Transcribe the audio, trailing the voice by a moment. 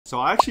So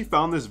I actually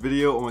found this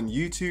video on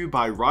YouTube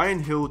by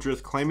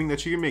Hildreth claiming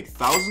that you can make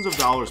thousands of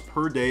dollars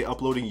per day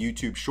uploading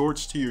YouTube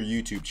shorts to your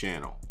YouTube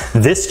channel.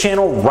 This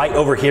channel right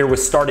over here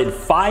was started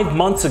 5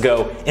 months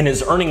ago and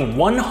is earning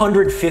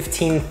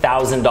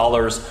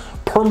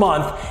 $115,000 per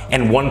month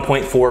and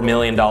 $1.4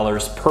 million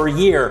per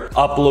year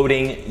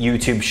uploading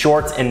YouTube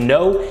shorts. And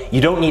no,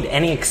 you don't need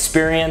any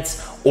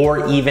experience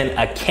or even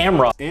a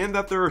camera. And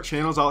that there are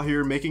channels out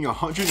here making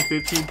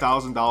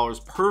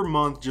 $115,000 per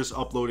month just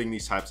uploading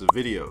these types of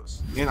videos.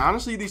 And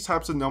honestly, these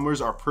types of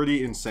numbers are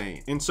pretty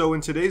insane. And so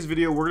in today's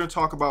video, we're gonna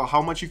talk about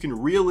how much you can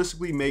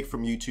realistically make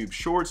from YouTube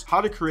shorts,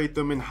 how to create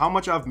them, and how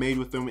much I've made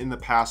with them in the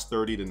past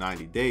 30 to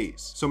 90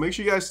 days. So make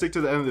sure you guys stick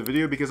to the end of the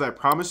video because I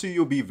promise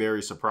you'll be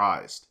very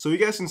surprised. So you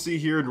guys can see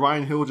here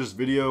in Hildreth's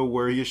video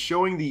where he is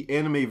showing the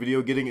anime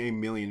video getting 1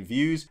 million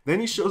views. Then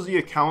he shows the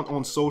account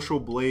on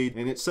Social Blade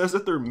and it says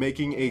that they're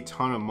making a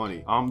ton of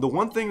money. The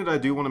one thing that I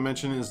do want to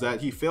mention is that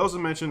he fails to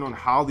mention on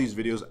how these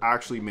videos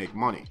actually make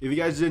money. If you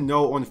guys didn't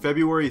know, on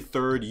February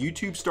 3rd,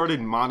 YouTube started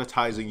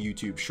monetizing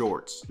YouTube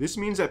shorts. This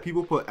means that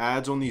people put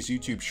ads on these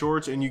YouTube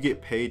shorts and you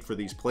get paid for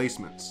these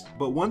placements.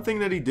 But one thing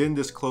that he didn't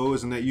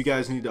disclose and that you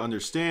guys need to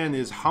understand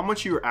is how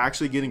much you're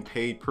actually getting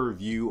paid per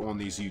view on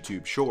these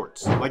YouTube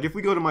shorts. Like if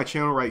we go to my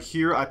channel right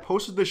here, I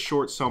posted this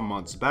short some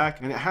months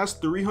back and it has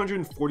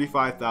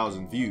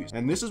 345,000 views.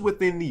 And this is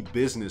within the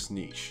business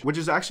niche, which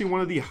is actually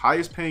one of the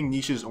highest paying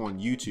niches on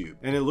YouTube,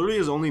 and it literally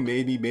has only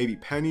made me maybe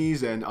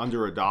pennies and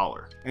under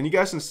 $1. And you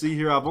guys can see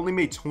here I've only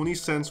made 20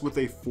 cents with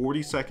a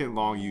 40-second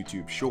long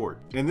YouTube short,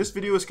 and this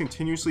video is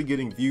continuously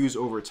getting views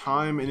over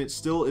time and it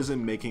still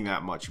isn't making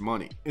that much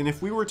money. And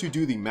if we were to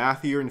do the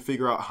math here and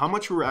figure out how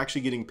much we're actually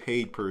getting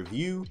paid per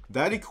view,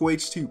 that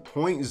equates to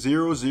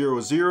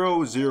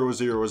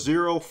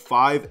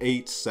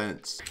 0.0000058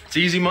 cents. It's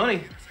easy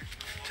money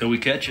till we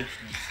catch you.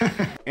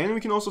 And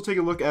we can also take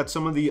a look at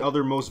some of the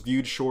other most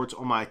viewed shorts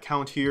on my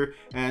account here,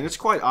 and it's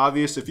quite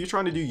obvious if you're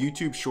trying to do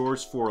YouTube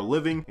shorts for a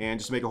living and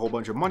just make a whole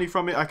bunch of money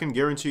from it, I can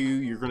guarantee you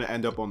you're going to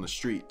end up on the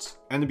streets.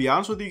 And to be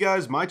honest with you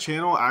guys, my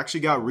channel actually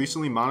got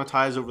recently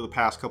monetized over the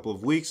past couple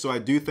of weeks, so I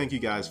do thank you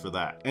guys for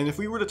that. And if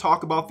we were to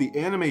talk about the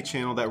anime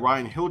channel that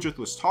Hildreth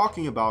was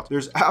talking about,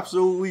 there's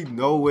absolutely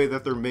no way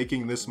that they're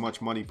making this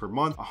much money per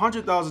month.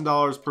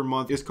 $100,000 per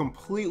month is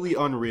completely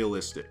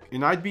unrealistic.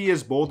 And I'd be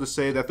as bold to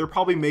say that they're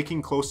probably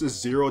making close to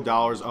 $0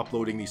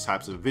 uploading these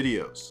types of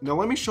videos. Now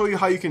let me show you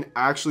how you can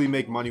actually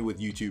make money with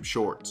YouTube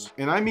shorts.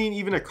 And I mean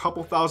even a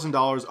couple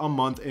 $1,000s a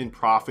month in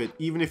profit,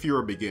 even if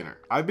you're a beginner.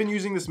 I've been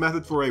using this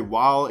method for a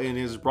while and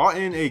it has brought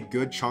in a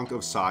good chunk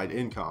of side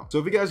income. So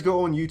if you guys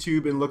go on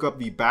YouTube and look up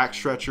the back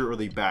stretcher or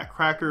the back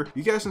cracker,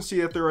 you guys can see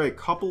that there are a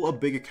couple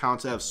of big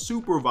accounts that have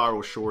super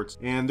viral shorts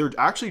and they're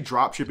actually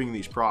drop shipping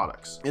these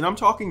products. And I'm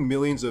talking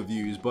millions of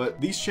views,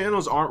 but these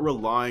channels aren't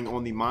relying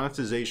on the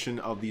monetization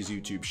of these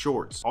YouTube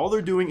shorts. All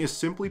they're doing is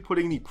simply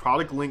putting the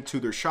product link to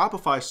their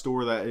Shopify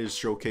store that is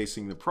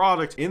showcasing the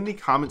product in the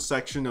comment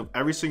section of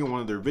every single one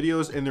of their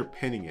videos, and they're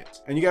pinning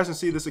it. And you guys can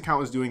see this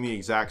account is doing the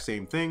exact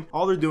same thing.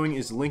 All they're doing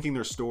is linking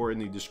their store in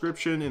the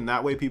description, and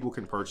that way people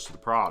can purchase the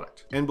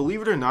product. And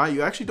believe it or not,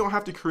 you actually don't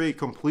have to create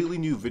completely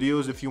new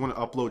videos if you want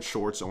to upload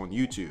shorts on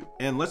YouTube.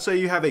 And let's say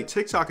you have a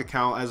TikTok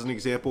account as an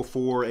example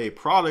for a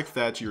product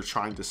that you're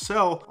trying to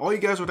sell. All you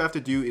guys would have to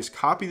do is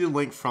copy the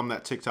link from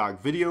that TikTok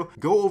video,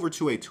 go over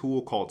to a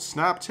tool called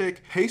SnapTik,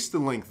 paste the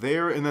link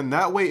there, and then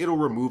that way it'll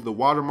remove the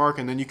watermark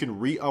and then you can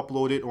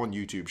re-upload it on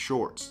YouTube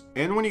Shorts.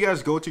 And when you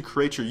guys go to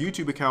create your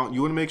YouTube account,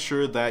 you want to make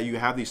sure that you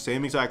have the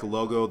same exact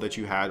logo that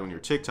you had on your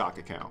TikTok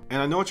account.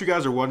 And I know what you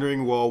guys are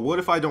wondering, well, what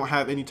if I don't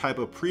have any type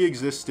of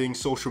pre-existing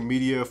social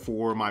media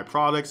for my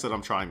products that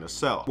I'm trying to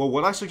sell? Well,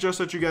 what I suggest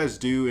that you guys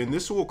do, and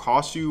this will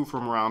cost you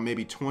from around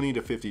maybe $20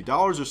 to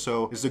 $50 or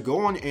so, is to go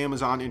on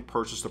Amazon and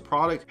purchase the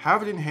product,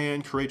 have it in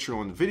hand, create your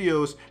own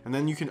videos, and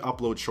then you can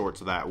upload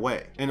shorts that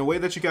way. And a way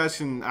that you guys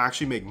can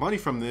actually make money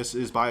from this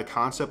is by a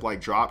concept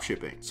like drop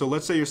shipping. So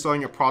let's say you're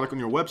selling a product on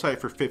your website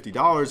for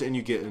 $50 and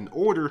you get an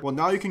order. Well,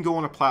 now you can go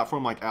on a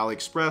platform like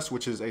AliExpress,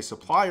 which is a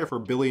supplier for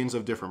billions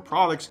of different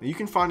products, and you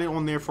can find it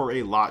on there for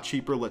a lot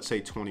cheaper, let's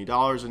say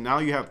 $20, and now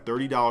you have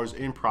 $30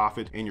 in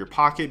profit in your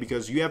pocket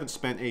because you haven't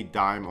spent a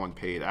dime on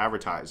paid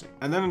advertising.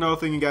 And then another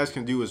thing you guys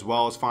can do as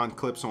well is find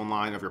clips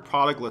online of your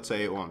product, let's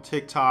say on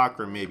TikTok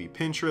or maybe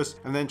Pinterest,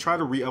 and then try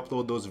to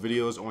re-upload those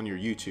videos on your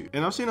YouTube.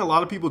 And I've seen a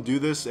lot of people do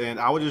this, and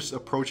I would just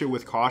approach it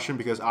with caution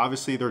because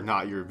obviously they're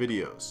not your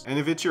videos. And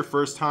if it's your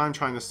first time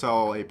trying to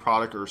sell a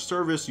product or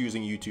service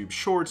using YouTube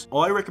Shorts,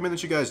 all I recommend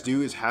that you guys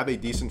do is have a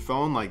decent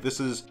phone. Like this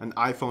is an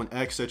iPhone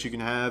X that you can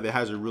have. It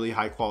has a really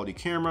high quality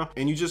camera,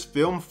 and you just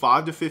film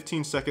 5 to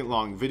 15 second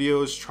long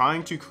videos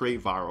trying to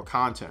create viral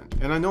content.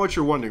 And I know what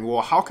you're wondering,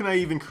 well, how can I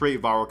even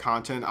create viral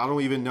content? I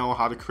don't even know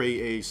how to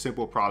create a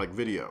simple product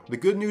video. The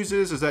good news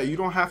is that you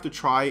don't have to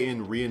try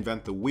and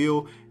reinvent the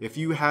wheel. If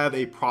you have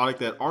a product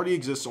that already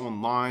exists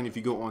online, if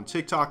you go on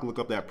TikTok, look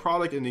up that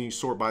product, and then you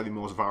sort sort by the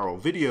most viral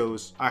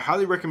videos, I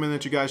highly recommend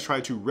that you guys try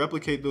to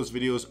replicate those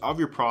videos of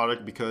your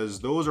product because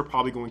those are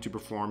probably going to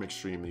perform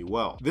extremely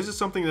well. This is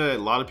something that a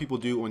lot of people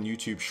do on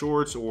YouTube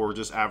Shorts or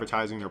just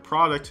advertising their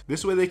product.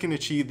 This way they can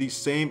achieve the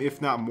same,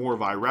 if not more,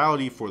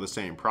 virality for the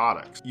same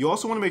products. You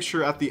also want to make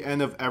sure at the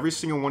end of every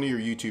single one of your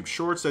YouTube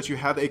Shorts that you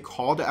have a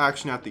call to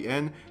action at the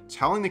end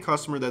telling the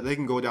customer that they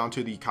can go down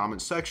to the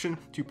comment section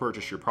to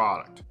purchase your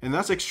product. And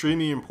that's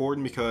extremely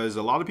important because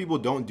a lot of people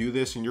don't do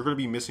this and you're going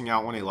to be missing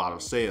out on a lot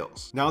of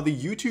sales. Now, the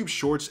YouTube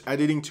Shorts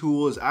editing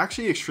tool is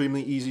actually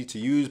extremely easy to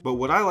use, but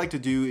what I like to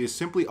do is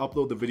simply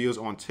upload the videos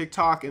on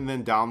TikTok and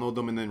then download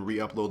them and then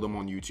re-upload them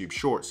on YouTube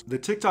Shorts. The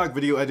TikTok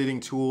video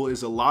editing tool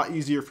is a lot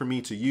easier for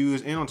me to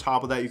use, and on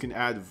top of that you can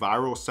add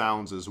viral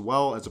sounds as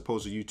well, as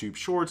opposed to YouTube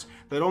Shorts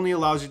that only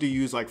allows you to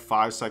use like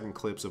 5-second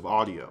clips of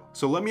audio.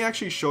 So let me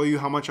actually show you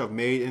how much I've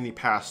made in the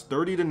past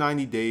 30 to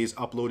 90 days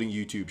uploading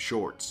YouTube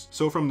Shorts.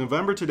 So from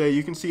November today,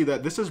 you can see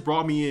that this has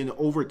brought me in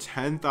over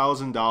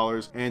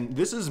 $10,000, and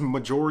this is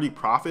majority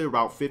profit.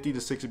 About 50 to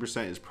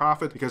 60% is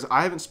profit because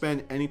I haven't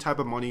spent any type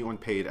of money on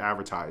paid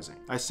advertising.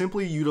 I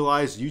simply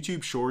utilized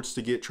YouTube Shorts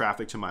to get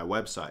traffic to my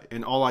website,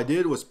 and all I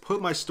did was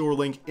put my store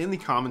link in the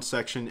comment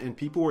section and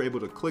people were able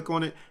to click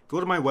on it, go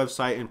to my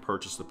website and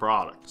purchase the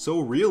product. So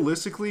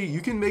realistically,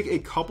 you can make a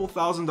couple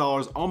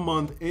 $1,000s a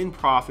month in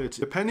profits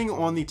depending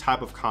on the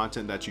type of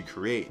content that you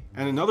create.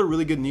 And another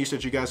really good niche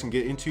that you guys can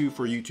get into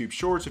for YouTube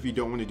Shorts if you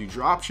don't want to do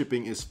drop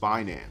shipping is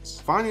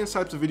finance. Finance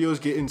types of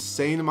videos get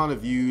insane amount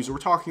of views. We're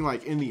talking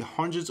like in the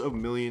hundreds of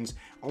millions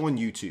on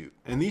YouTube.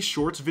 And these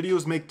shorts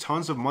videos make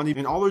tons of money,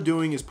 and all they're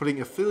doing is putting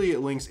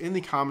affiliate links in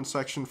the comment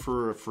section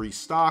for a free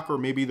stock or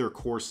maybe their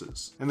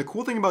courses. And the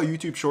cool thing about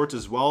YouTube Shorts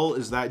as well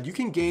is that you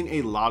can gain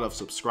a lot of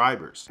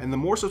subscribers. And the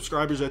more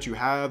subscribers that you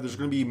have, there's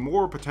going to be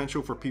more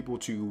potential for people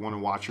to want to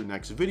watch your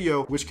next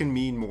video, which can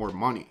mean more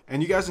money.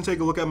 And you guys can take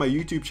a look at my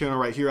YouTube channel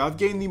right here. I've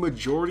gained the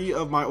majority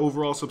of my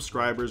overall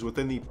subscribers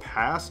within the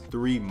past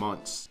 3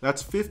 months.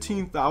 That's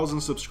 15,000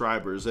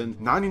 subscribers, and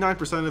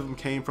 99% of them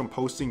came from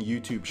posting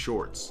YouTube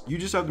Shorts. You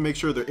just have to make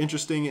sure they're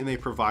interesting and they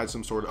provide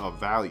some sort of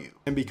value.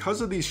 And because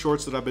of these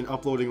shorts that I've been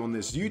uploading on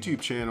this YouTube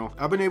channel,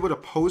 I've been able to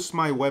post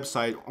my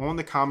website on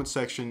the comment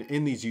section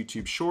in these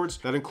YouTube Shorts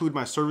that include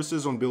my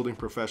services on building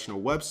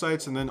professional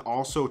websites and then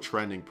also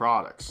trending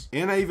products.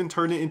 And I even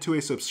turned it into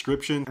a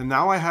subscription, and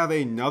now I have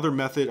another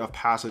method of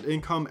passive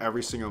income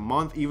every single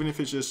month, even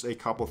if it's just a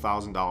couple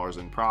 $1,000s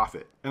in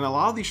profit. And a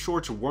lot of these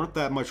shorts weren't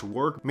that much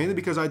work, mainly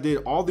because I did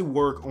all the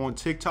work on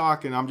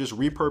TikTok and I'm just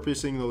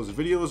repurposing those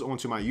videos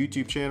onto my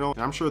YouTube channel.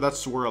 And I'm sure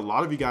that's where a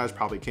lot of you guys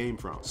probably came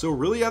from. So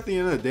really at the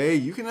end of the day,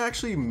 you can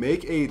actually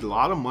make a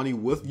lot of money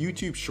with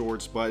YouTube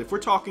Shorts, but if we're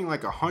talking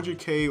like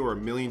 100K or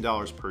 $1 million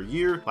per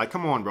year, like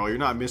come on bro, you're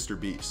not Mr.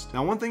 Beast.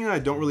 Now one thing that I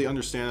don't really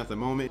understand at the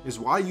moment is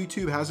why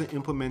YouTube hasn't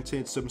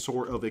implemented some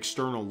sort of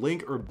external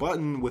link or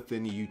button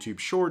within the YouTube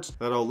Shorts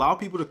that'll allow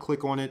people to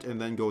click on it and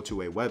then go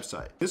to a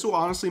website. This will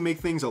honestly make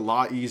things a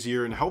lot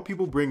easier and help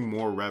people bring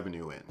more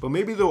revenue in. But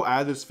maybe they'll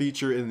add this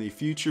feature in the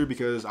future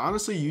because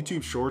honestly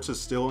YouTube Shorts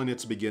is still in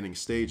its beginning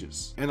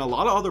stages. And a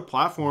lot of other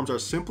platforms are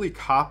simply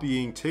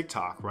copying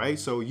TikTok, right?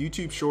 So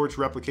YouTube Shorts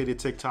replicated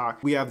TikTok.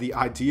 We have the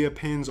idea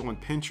pins on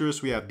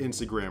Pinterest. We have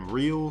Instagram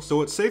Reels.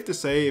 So it's safe to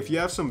say if you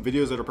have some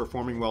videos that are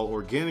performing well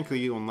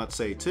organically on, let's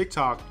say,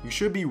 TikTok, you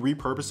should be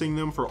repurposing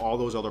them for all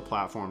those other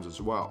platforms as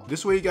well.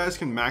 This way you guys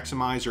can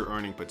maximize your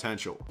earning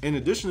potential. In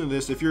addition to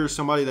this, if you're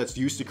somebody that's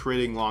used to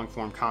creating long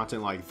form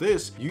content like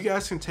this, you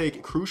guys can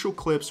take crucial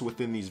clips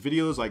within these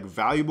videos, like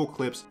valuable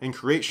clips, and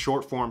create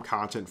short form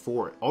content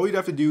for it. All you'd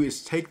have to do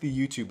is take the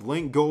YouTube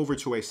link, go over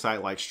to a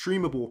site like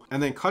Streamable,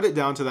 and then cut it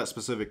down to that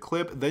specific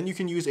clip. Then you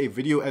can use a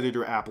video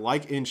editor app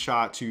like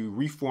InShot to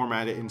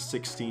reformat it in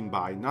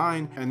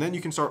 16:9, and then you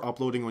can start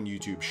uploading on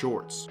YouTube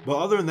Shorts. But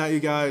other than that, you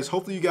guys,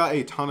 hopefully you got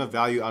a ton of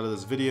value out of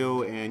this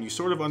video and you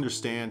sort of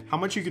understand how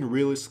much you can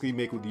realistically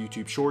make with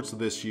YouTube Shorts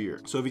this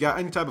year. So if you got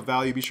any type of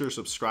value, be sure to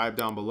subscribe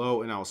down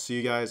below, and I'll see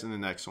you guys in the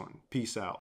next one. Peace out.